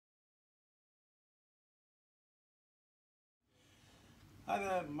Hi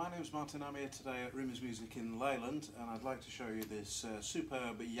there, my name's Martin. I'm here today at Rimmers Music in Leyland, and I'd like to show you this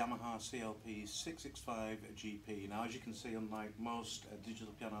superb Yamaha CLP665GP. Now, as you can see, unlike most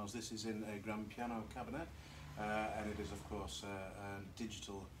digital pianos, this is in a grand piano cabinet, and it is of course a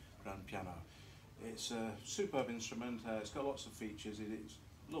digital grand piano. It's a superb instrument. It's got lots of features. It's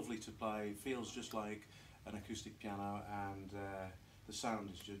lovely to play, feels just like an acoustic piano, and the sound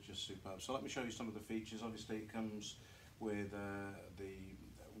is just superb. So let me show you some of the features. Obviously it comes with the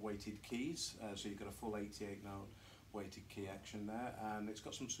weighted keys, so you've got a full 88 note weighted key action there, and it's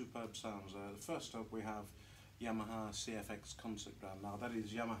got some superb sounds. The first up we have Yamaha CFX Concert Grand. Now that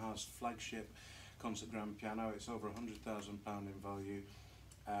is Yamaha's flagship concert grand piano. It's over £100,000 in value,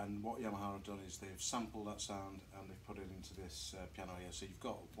 and what Yamaha have done is they've sampled that sound and they've put it into this piano here, so you've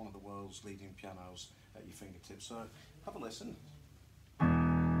got one of the world's leading pianos at your fingertips. So have a listen.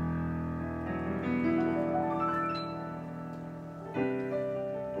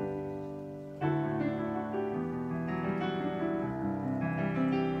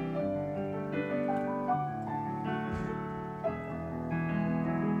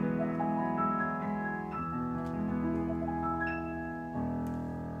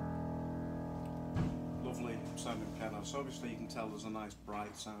 Lovely sounding piano. So obviously you can tell there's a nice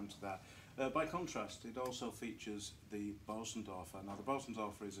bright sound to that. By contrast, it also features the Bosendorfer. Now the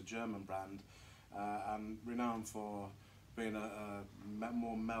Bosendorfer is a German brand and renowned for being a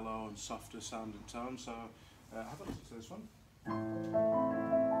more mellow and softer sounding tone. So have a listen to this one.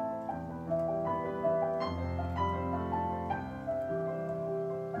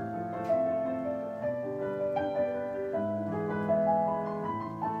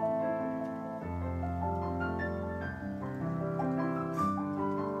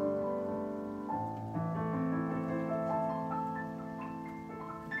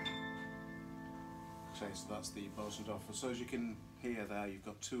 So that's the Bosendorfer. So as you can hear there, you've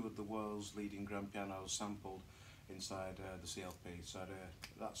got two of the world's leading grand pianos sampled inside the CLP. So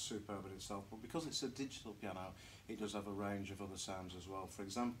that's superb in itself. But because it's a digital piano, it does have a range of other sounds as well. For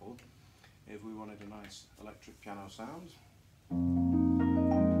example, if we wanted a nice electric piano sound,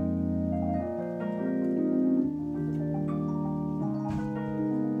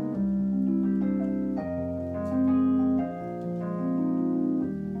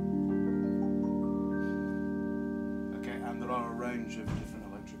 of different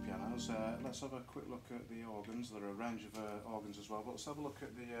electric pianos. Let's have a quick look at the organs. There are a range of organs as well, but let's have a look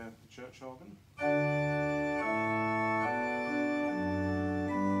at the church organ.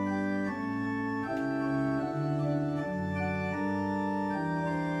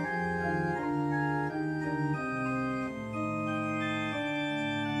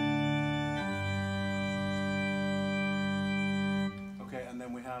 Okay, and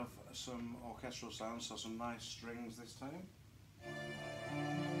then we have some orchestral sounds, so some nice strings this time.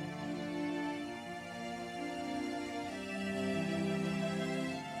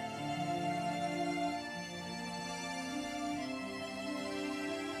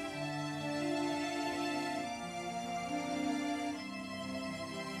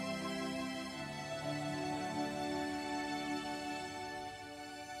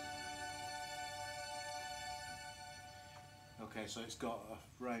 Okay, so it's got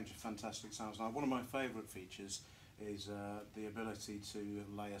a range of fantastic sounds. Now, one of my favourite features is the ability to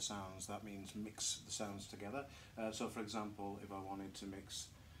layer sounds. That means mix the sounds together. So for example, if I wanted to mix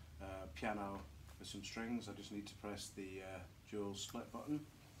piano with some strings, I just need to press the dual split button,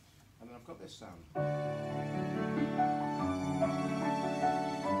 and then I've got this sound.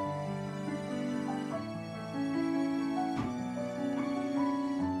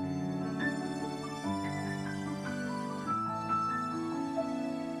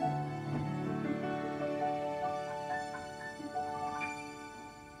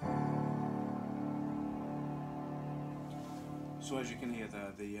 So as you can hear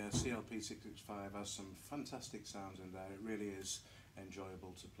there, the CLP665 has some fantastic sounds in there. It really is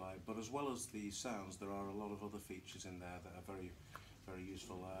enjoyable to play. But as well as the sounds, there are a lot of other features in there that are very, very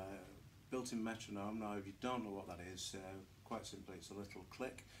useful. Built-in metronome. Now, if you don't know what that is, quite simply, it's a little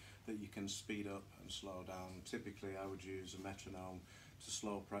click that you can speed up and slow down. Typically, I would use a metronome to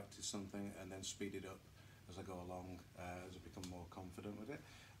slow practice something and then speed it up as I go along, as I become more confident with it.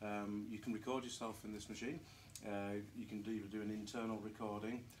 You can record yourself in this machine. You can either do an internal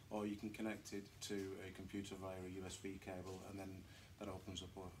recording, or you can connect it to a computer via a USB cable, and then that opens up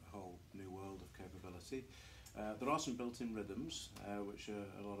a whole new world of capability. There are some built-in rhythms, which are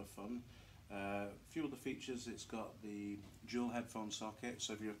a lot of fun. A few other features: it's got the dual headphone socket,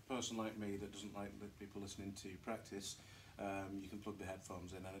 so if you're a person like me that doesn't like people listening to practice, you can plug the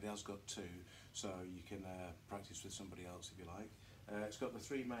headphones in, and it has got two, so you can practice with somebody else if you like. It's got the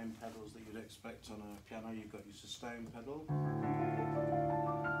three main pedals that you'd expect on a piano. You've got your sustain pedal,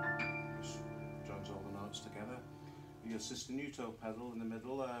 which joins all the notes together. Your sostenuto pedal in the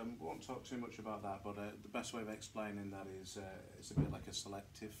middle. We won't talk too much about that, but the best way of explaining that is it's a bit like a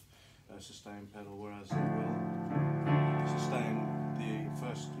selective sustain pedal, whereas it will sustain the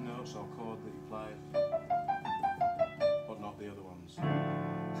first notes or chord that you play, but not the other ones.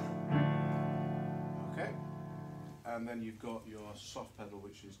 Okay, and then you've got your soft pedal,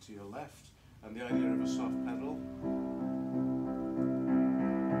 which is to your left, and the idea of a soft pedal,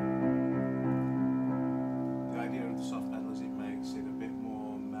 it makes it a bit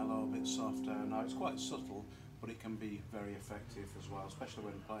more mellow, a bit softer. Now it's quite subtle, but it can be very effective as well, especially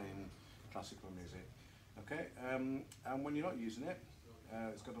when playing classical music. Okay, and when you're not using it,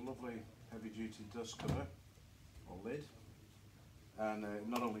 it's got a lovely heavy-duty dust cover or lid, and it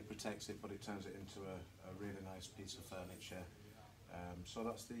not only protects it, but it turns it into a really nice piece of furniture. So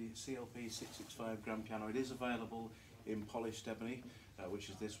that's the CLP665 grand piano. It is available in polished ebony, which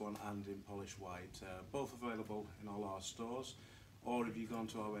is this one, and in polished white. Both available in all our stores, or if you go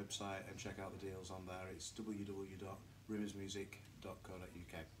onto our website and check out the deals on there, it's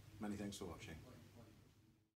www.rimmersmusic.co.uk. Many thanks for watching.